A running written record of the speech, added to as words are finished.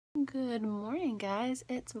Good morning, guys.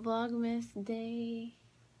 It's Vlogmas day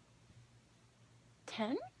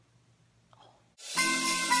 10?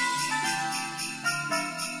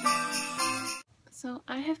 So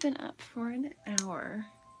I have been up for an hour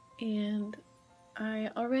and I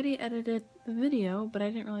already edited the video, but I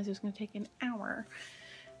didn't realize it was going to take an hour.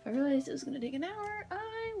 If I realized it was going to take an hour,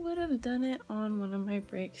 I would have done it on one of my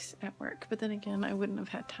breaks at work. But then again, I wouldn't have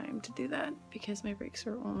had time to do that because my breaks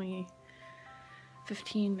are only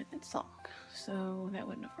 15 minutes long, so that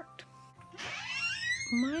wouldn't have worked.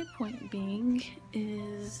 My point being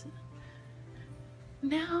is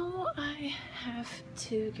now I have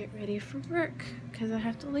to get ready for work because I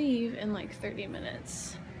have to leave in like 30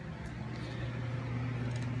 minutes.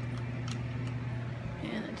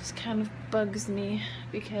 And it just kind of bugs me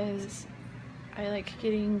because I like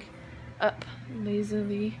getting up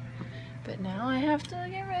lazily, but now I have to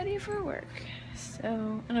get ready for work.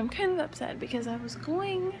 So, and I'm kind of upset because I was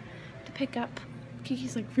going to pick up,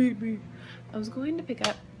 Kiki's like, feed me. I was going to pick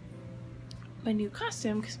up my new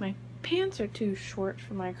costume because my pants are too short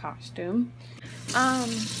for my costume. So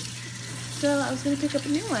I was going to pick up a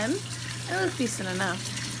new one. It looks decent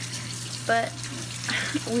enough. But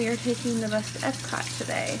we are taking the bus to Epcot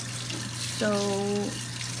today. So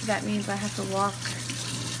that means I have to walk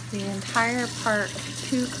the entire park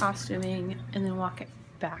to costuming and then walk it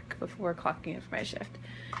back before clocking in for my shift.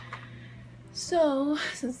 So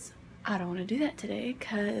since I don't want to do that today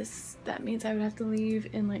because that means I would have to leave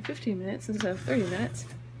in like 15 minutes instead of 30 minutes,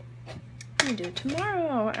 I'm gonna do it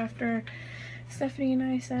tomorrow after Stephanie and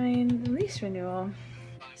I sign the lease renewal.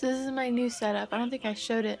 So this is my new setup. I don't think I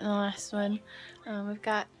showed it in the last one. I've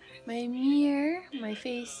got my mirror, my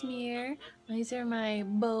face mirror. These are my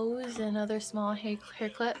bows and other small hair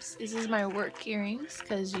clips. This is my work earrings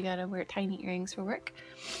because you gotta wear tiny earrings for work.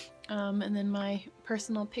 And then my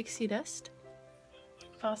personal pixie dust.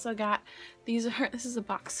 I've also got this is a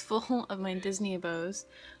box full of my Disney bows,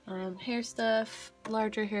 hair stuff,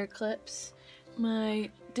 larger hair clips, my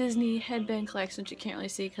Disney headband collection, which you can't really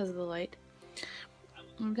see because of the light.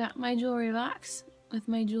 I've got my jewelry box with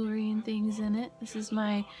my jewelry and things in it. This is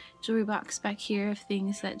my jewelry box back here of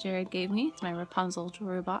things that Jared gave me. It's my Rapunzel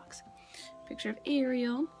jewelry box. Picture of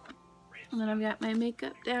Ariel. And then I've got my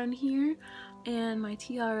makeup down here and my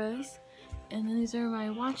tiaras. And then these are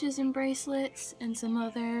my watches and bracelets and some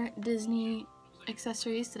other Disney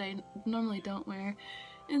accessories that I normally don't wear.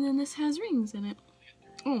 And then this has rings in it.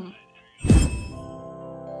 Oh.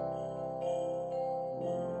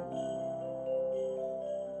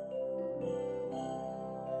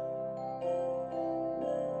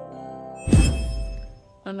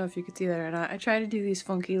 I don't know if you could see that or not. I try to do these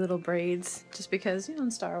funky little braids just because, you know,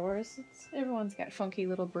 in Star Wars, everyone's got funky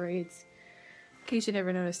little braids. In case you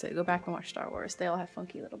never noticed it, go back and watch Star Wars. They all have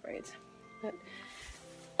funky little braids. But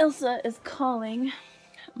Elsa is calling.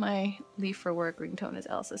 My leave for work ringtone is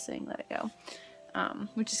Elsa saying let it go.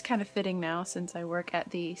 Which is kind of fitting now since I work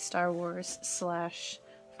at the Star Wars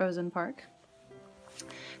 / Frozen park.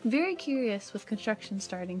 Very curious with construction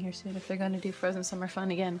starting here soon if they're going to do Frozen Summer Fun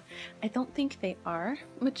again. I don't think they are,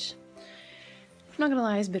 which I'm not gonna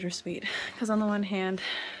lie is bittersweet because on the one hand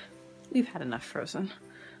we've had enough Frozen,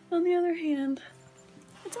 on the other hand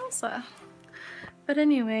it's Elsa. But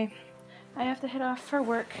anyway, I have to head off for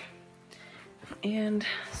work, and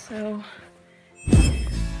so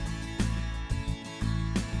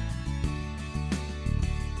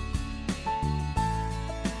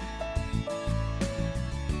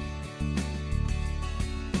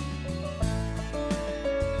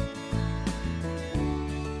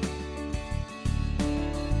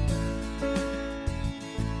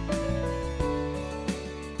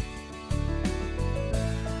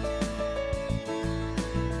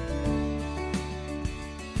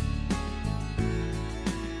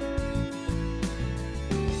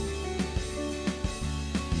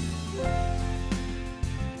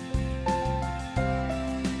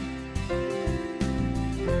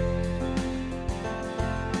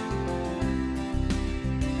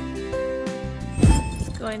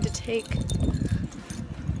going to take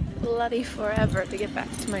bloody forever to get back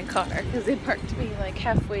to my car because they parked me like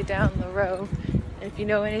halfway down the row. And if you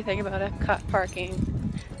know anything about Epcot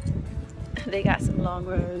parking, they got some long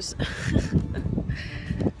rows.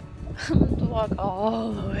 I'm going to walk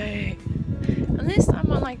all the way. At least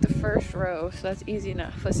I'm on like the first row, so that's easy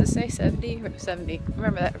enough. Let's just say 70 or 70.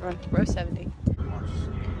 Remember that, everyone. Row 70.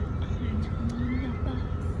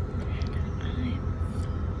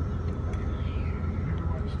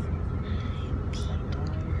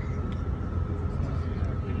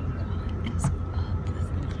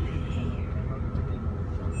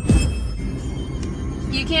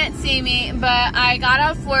 can't see me, but I got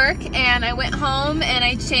off work and I went home and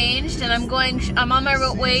I changed, and I'm on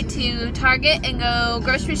my way to Target and go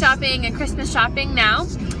grocery shopping and Christmas shopping now.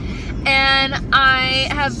 And I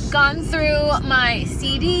have gone through my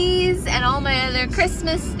CDs and all my other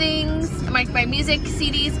Christmas things, my music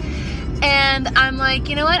CDs, and I'm like,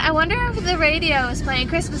 you know what, I wonder if the radio is playing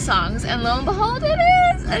Christmas songs, and lo and behold it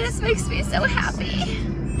is. It just makes me so happy.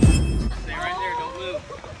 Stay right there, don't move.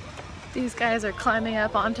 These guys are climbing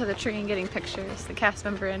up onto the tree and getting pictures. The cast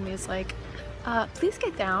member in me is like, please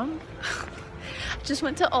get down. Just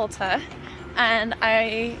went to Ulta and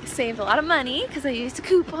I saved a lot of money because I used a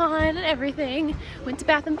coupon and everything. Went to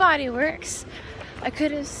Bath and Body Works. I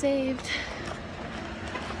could have saved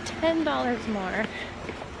 $10 more,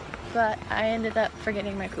 but I ended up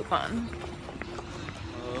forgetting my coupon.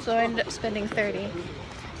 So I ended up spending $30.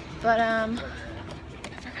 But I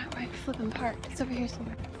forgot where I flipping parked. It's over here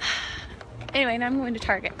somewhere. Anyway, now I'm going to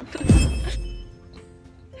Target.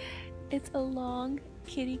 It's a long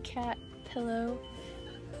kitty cat pillow,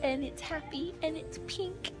 and it's happy, and it's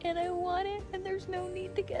pink, and I want it, and there's no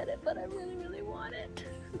need to get it, but I really, really want it.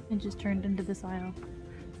 It just turned into this aisle.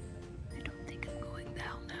 I don't think I'm going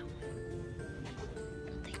down now.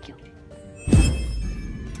 Thank you.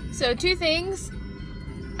 So 2 things.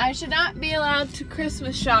 I should not be allowed to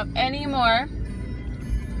Christmas shop anymore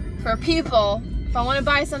for people. If I want to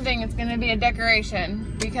buy something, it's gonna be a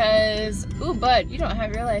decoration because, ooh, bud, you don't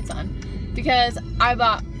have your lights on. Because I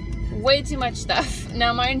bought way too much stuff.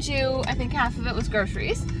 Now, mind you, I think half of it was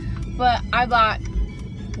groceries, but I bought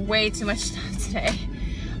way too much stuff today.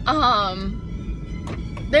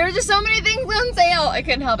 There were just so many things on sale, I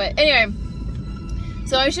couldn't help it. Anyway,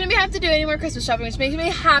 so I shouldn't have to do any more Christmas shopping, which makes me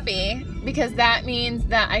happy because that means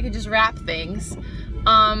that I could just wrap things.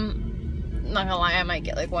 Not gonna lie, I might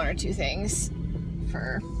get like 1 or 2 things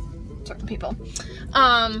for certain people.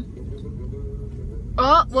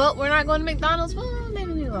 Oh, well, we're not going to McDonald's. Well,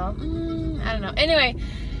 maybe we will. I don't know. Anyway,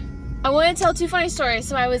 I want to tell 2 funny stories.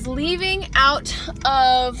 So I was leaving out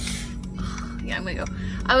of, yeah, I'm gonna go.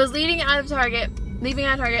 I was leaving out of Target,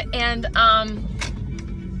 and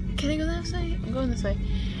can I go this way? I'm going this way.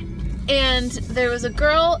 And there was a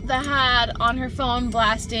girl that had on her phone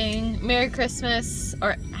blasting Merry Christmas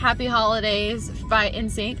or Happy Holidays by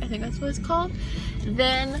NSYNC. I think that's what it's called.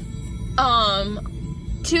 Then,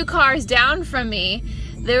 2 cars down from me,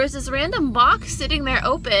 there was this random box sitting there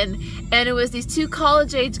open, and it was these 2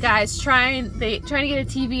 college-age guys trying to get a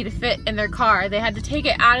TV to fit in their car. They had to take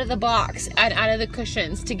it out of the box and out of the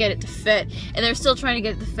cushions to get it to fit, and they're still trying to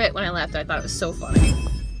get it to fit when I left. I thought it was so funny.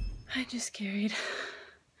 I just carried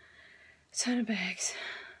a ton of bags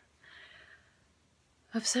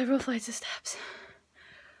up several flights of steps.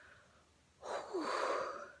 Whew.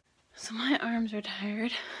 So my arms are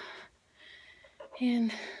tired,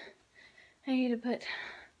 and I need to put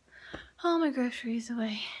all my groceries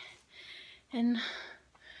away and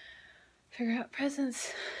figure out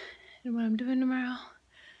presents and what I'm doing tomorrow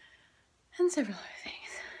and several other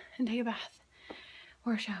things, and take a bath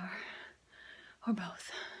or a shower or both.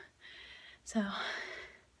 So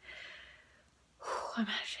I'm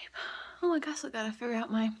out of shape. Oh, I guess I gotta figure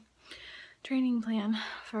out my training plan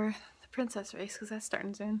for the princess race because that's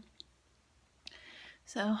starting soon.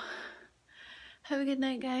 So have a good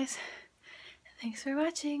night, guys. Thanks for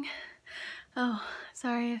watching. Oh,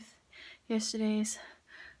 sorry if yesterday's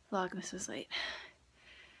Vlogmas was late.